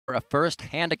for a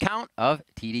first-hand account of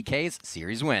TDK's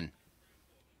series win.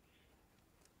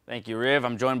 Thank you, Riv.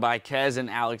 I'm joined by Kez and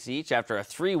Alex each after a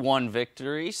 3-1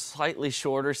 victory, slightly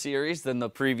shorter series than the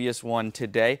previous one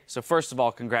today. So first of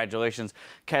all, congratulations.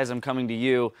 Kez, I'm coming to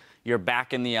you. You're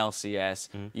back in the LCS.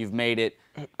 You've made it.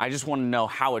 I just want to know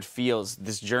how it feels,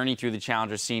 this journey through the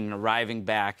Challenger scene and arriving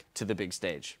back to the big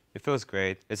stage. It feels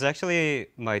great. It's actually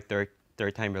my third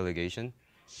time relegation,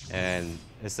 and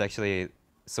it's actually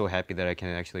so happy that I can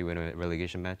actually win a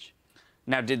relegation match.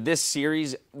 Now, did this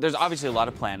series, there's obviously a lot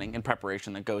of planning and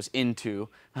preparation that goes into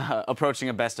approaching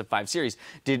a best-of-5 series.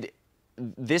 Did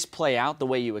this play out the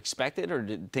way you expected, or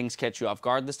did things catch you off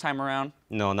guard this time around?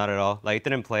 No, not at all. Like, it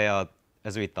didn't play out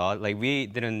as we thought. Like, we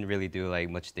didn't really do, like,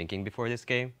 much thinking before this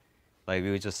game. Like,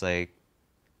 we would just, like,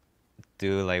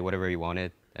 do, like, whatever we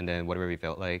wanted, and then whatever we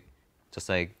felt like, just,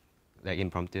 like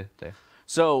impromptu there.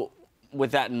 So,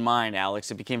 with that in mind,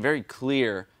 Alex, it became very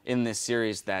clear in this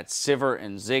series that Sivir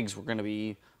and Ziggs were going to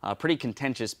be pretty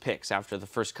contentious picks after the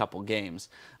first couple games.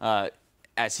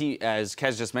 As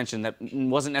Kez just mentioned, that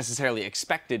wasn't necessarily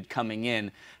expected coming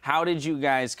in. How did you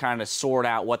guys kind of sort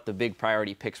out what the big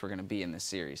priority picks were going to be in this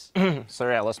series?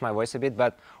 Sorry, I lost my voice a bit,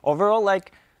 but overall,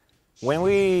 like, when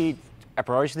we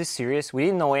approached this series, we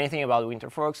didn't know anything about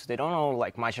Winterfox. They don't know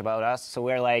like much about us, so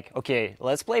we're like, okay,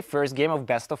 let's play first game of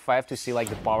best of 5 to see like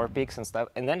the power picks and stuff,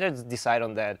 and then just decide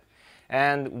on that.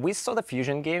 And we saw the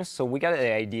fusion games, so we got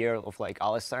the idea of like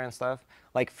Alistar and stuff.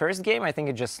 Like first game, I think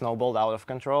it just snowballed out of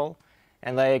control,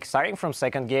 and like starting from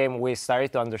second game, we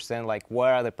started to understand like what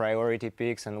are the priority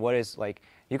picks and what is like.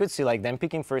 You could see like them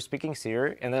picking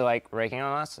Seer, and they're like ranking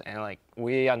on us, and like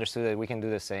we understood that we can do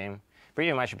the same.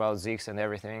 Pretty much about Ziggs and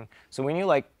everything. So we knew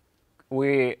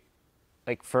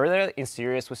further in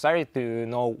series, we started to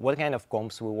know what kind of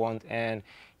comps we want, and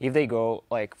if they go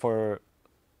like for,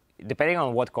 depending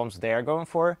on what comps they are going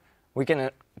for, we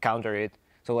can counter it.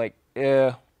 So like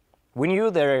we knew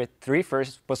there are 3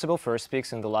 possible first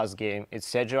picks in the last game. It's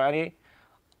Sejuani,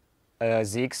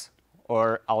 Ziggs,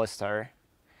 or Alistar,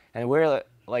 and we're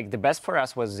like the best for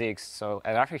us was Ziggs. So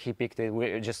and after he picked it,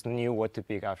 we just knew what to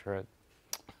pick after it.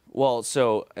 Well,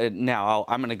 so now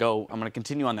I'm going to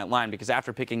continue on that line, because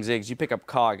after picking Ziggs, you pick up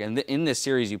Cog, and in this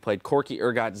series you played Corki,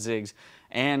 Urgot, Ziggs,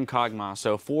 and Kog'Maw.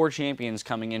 So 4 champions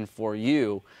coming in for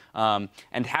you.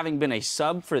 And having been a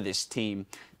sub for this team,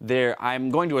 I'm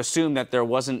going to assume that there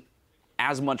wasn't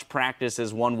as much practice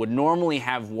as one would normally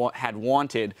have had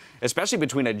wanted, especially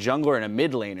between a jungler and a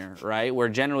mid laner, right? Where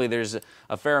generally there's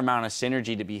a fair amount of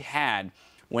synergy to be had.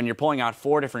 When you're pulling out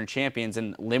 4 different champions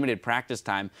in limited practice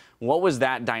time, what was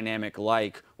that dynamic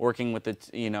like working with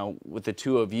the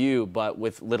 2 of you, but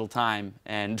with little time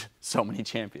and so many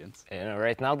champions? You know,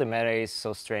 right now the meta is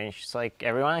so strange. It's like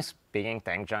everyone is picking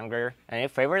tank jungler, and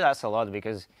it favored us a lot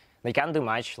because they can't do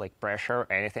much like pressure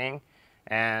or anything,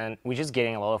 and we're just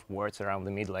getting a lot of wards around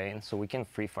the mid lane, so we can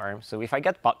free farm. So if I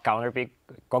get counter pick,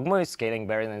 Kog'Maw is scaling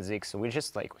better than Ziggs, so we're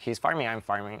just like he's farming, I'm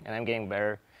farming, and I'm getting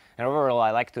better. And overall, I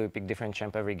like to pick different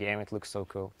champ every game. It looks so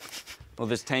cool. Well,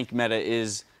 this tank meta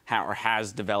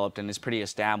has developed and is pretty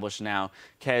established now.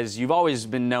 Kez, you've always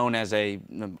been known as a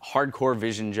hardcore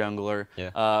vision jungler.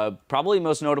 Yeah. Probably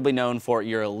most notably known for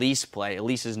your Elise play.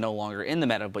 Elise is no longer in the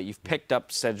meta, but you've picked up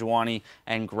Sejuani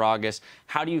and Gragas.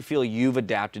 How do you feel you've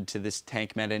adapted to this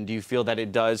tank meta, and do you feel that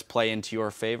it does play into your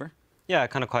favor? Yeah, I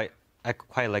quite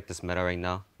like this meta right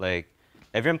now. Like,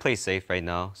 everyone plays safe right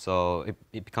now, so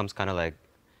it becomes kind of like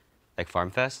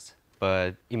farm fest,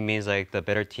 but it means like the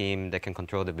better team that can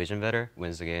control the vision better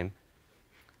wins the game.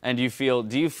 And do you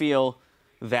feel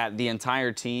that the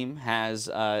entire team has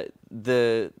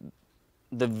the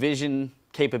vision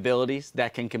capabilities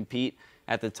that can compete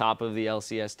at the top of the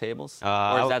LCS tables,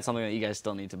 or is that something that you guys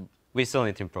still need to? We still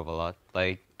need to improve a lot,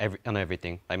 like on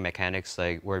everything, like mechanics,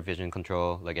 like word vision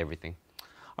control, like everything.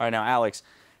 All right, now Alex,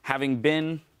 having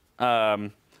been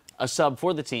a sub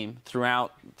for the team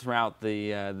throughout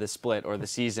the split or the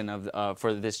season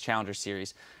for this Challenger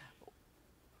series,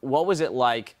 what was it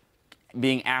like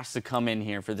being asked to come in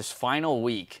here for this final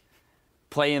week,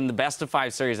 play in the best of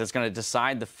 5 series that's going to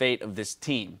decide the fate of this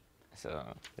team? So,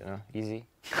 you know, easy.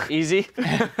 Easy?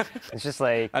 It's just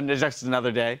like... And it's just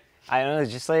another day? I don't know,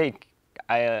 it's just like,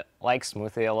 I like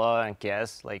Smoothie a lot and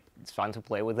Kies, like, it's fun to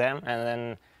play with them. And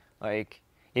then, like,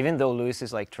 even though Lewis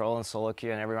is like trolling solo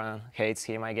queue and everyone hates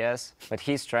him, I guess, but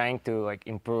he's trying to like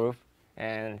improve,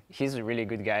 and he's a really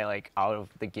good guy like out of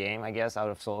the game, I guess, out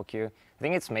of solo queue. I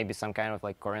think it's maybe some kind of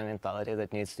like Korean mentality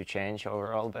that needs to change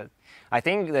overall, but I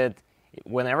think that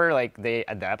whenever like they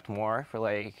adapt more for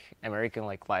like American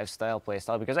like lifestyle,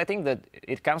 playstyle, because I think that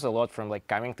it comes a lot from like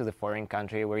coming to the foreign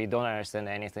country where you don't understand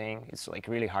anything. It's like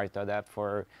really hard to adapt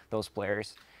for those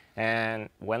players. And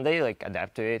when they like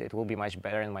adapt to it, it will be much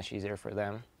better and much easier for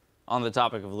them. On the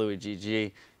topic of Louis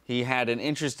GG, he had an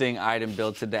interesting item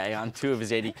build today on 2 of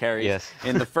his 80 carries. Yes.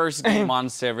 In the first game on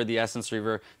Sivir, the Essence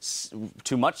Reaver,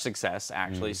 to much success,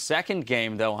 actually. Second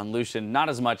game, though, on Lucian, not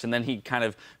as much, and then he kind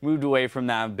of moved away from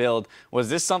that build. Was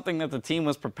this something that the team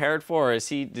was prepared for, or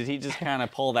did he just kind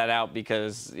of pull that out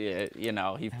because, you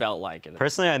know, he felt like it?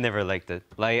 Personally, I never liked it.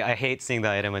 Like, I hate seeing the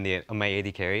item on my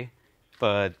AD carry.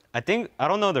 But I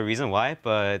don't know the reason why,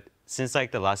 but since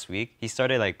like the last week, he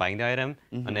started like buying the item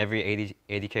on every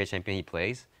AD carry champion he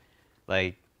plays.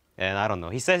 Like, and I don't know.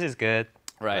 He says it's good.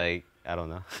 Right. Like, I don't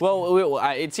know. Well,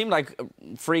 it seemed like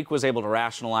Freak was able to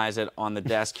rationalize it on the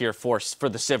desk here for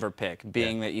the Sivir pick,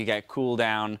 being that you get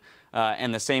cooldown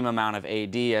and the same amount of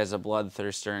AD as a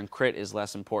Bloodthirster, and crit is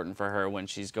less important for her when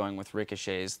she's going with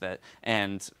ricochets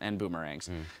and boomerangs.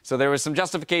 So there was some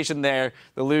justification there.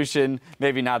 The Lucian,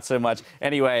 maybe not so much.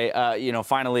 Anyway, you know,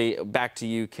 finally back to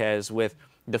you, Kez, with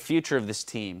the future of this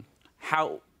team.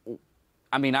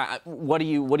 I mean, what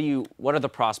are the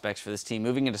prospects for this team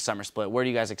moving into Summer Split? Where do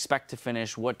you guys expect to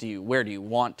finish? Where do you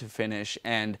want to finish?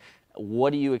 And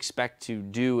what do you expect to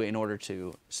do in order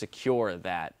to secure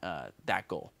that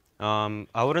goal?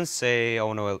 I wouldn't say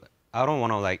I don't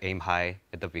want to like aim high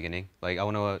at the beginning. Like I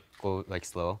want to go like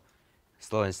slow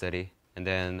and steady, and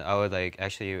then I would like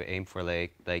actually aim for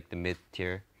like the mid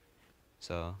tier.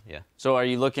 So yeah. So are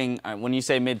you looking when you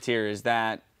say mid tier? Is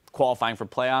that qualifying for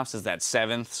playoffs? Is that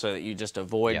 7th so that you just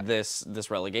avoid this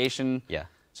relegation? Yeah.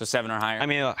 So 7 or higher? I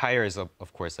mean, higher is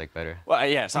of course like better. Well,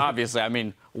 yes, obviously. I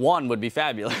mean, 1 would be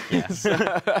fabulous. Yes.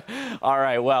 All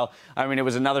right. Well, I mean, it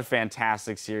was another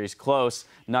fantastic series, close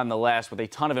nonetheless, with a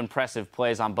ton of impressive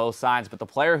plays on both sides. But the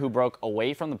player who broke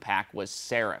away from the pack was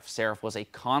Seraph. Seraph was a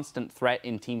constant threat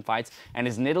in team fights, and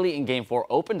his Nidalee in Game 4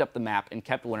 opened up the map and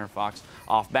kept Winterfox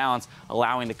off balance,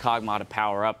 allowing the Kog'Maw to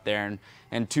power up there,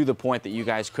 and to the point that you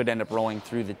guys could end up rolling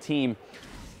through the team.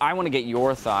 I want to get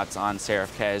your thoughts on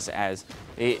Seraph, Kez, as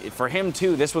for him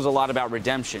too, this was a lot about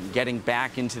redemption, getting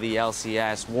back into the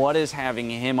LCS. What is having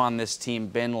him on this team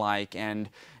been like, and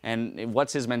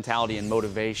what's his mentality and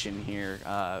motivation here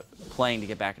playing to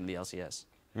get back into the LCS?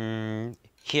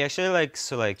 He actually likes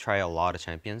to like try a lot of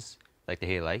champions like that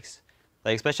he likes,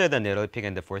 like especially the Nidalee pick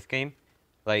in the 4th game.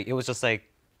 Like it was just like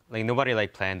nobody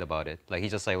like planned about it. Like he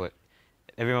just like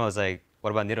everyone was like,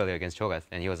 what about Nidalee against Cho'Gath?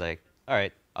 And he was like, all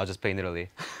right, I'll just play Nidalee.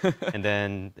 And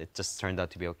then it just turned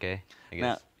out to be okay, I guess.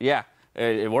 Now, yeah,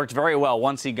 it worked very well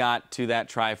once he got to that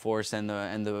Triforce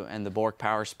and the Bork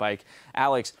power spike.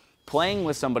 Alex, playing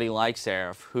with somebody like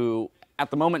Seraph, who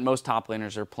at the moment most top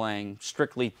laners are playing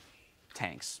strictly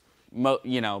tanks.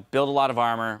 You know, build a lot of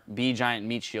armor, be giant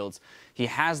meat shields. He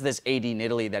has this AD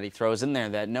Nidalee that he throws in there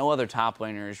that no other top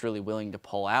laner is really willing to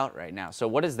pull out right now. So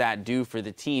what does that do for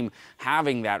the team,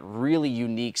 having that really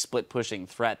unique split-pushing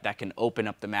threat that can open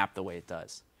up the map the way it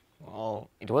does? Well,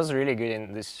 it was really good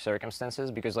in these circumstances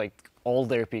because like all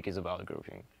their pick is about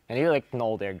grouping, and you like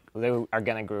know they are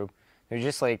gonna group. They're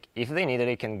just like, if they need it,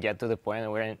 they can get to the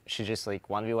point where she just like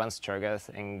 1v1s Cho'Gath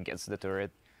and gets the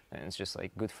turret, and it's just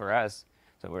like good for us.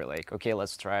 So we're like, okay,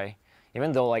 let's try.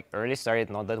 Even though like early started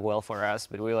not that well for us,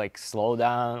 but we like slow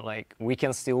down, like we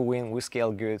can still win, we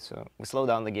scale good, so we slowed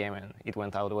down the game and it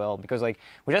went out well because like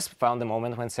we just found the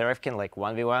moment when Seraph can like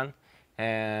 1v1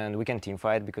 and we can team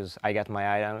fight because I got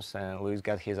my items and Louis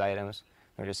got his items.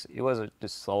 It was a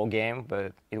slow game,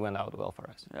 but it went out well for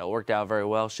us. It worked out very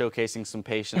well, showcasing some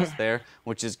patience there,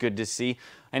 which is good to see.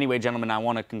 Anyway, gentlemen, I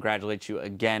want to congratulate you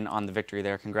again on the victory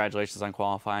there. Congratulations on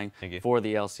qualifying for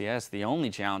the LCS, the only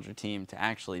challenger team to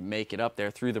actually make it up there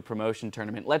through the promotion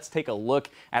tournament. Let's take a look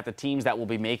at the teams that will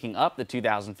be making up the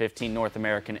 2015 North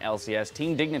American LCS.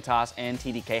 Team Dignitas and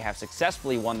TDK have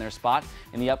successfully won their spot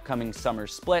in the upcoming summer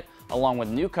split, along with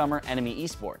newcomer Enemy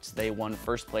Esports. They won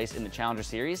first place in the Challenger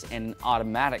Series and an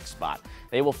automatic spot.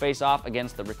 They will face off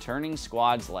against the returning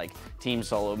squads like Team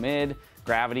Solo Mid,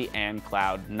 Gravity, and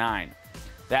Cloud9.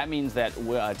 That means that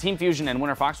Team Fusion and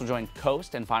Winterfox will join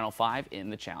Coast and Final 5 in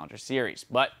the Challenger Series.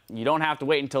 But you don't have to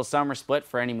wait until Summer Split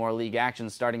for any more league action.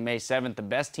 Starting May 7th, the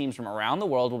best teams from around the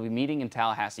world will be meeting in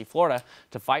Tallahassee, Florida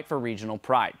to fight for regional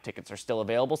pride. Tickets are still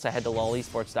available, so head to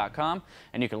lolesports.com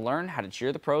and you can learn how to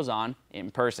cheer the pros on in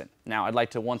person. Now, I'd like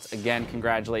to once again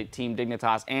congratulate Team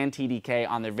Dignitas and TDK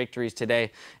on their victories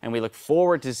today, and we look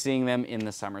forward to seeing them in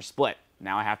the Summer Split.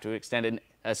 Now I have to extend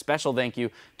a special thank you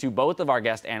to both of our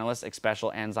guest analysts,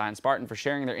 Xpecial and Zion Spartan, for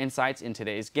sharing their insights in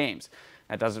today's games.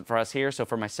 That does it for us here. So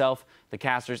for myself, the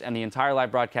casters, and the entire live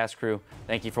broadcast crew,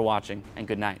 thank you for watching, and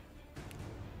good night.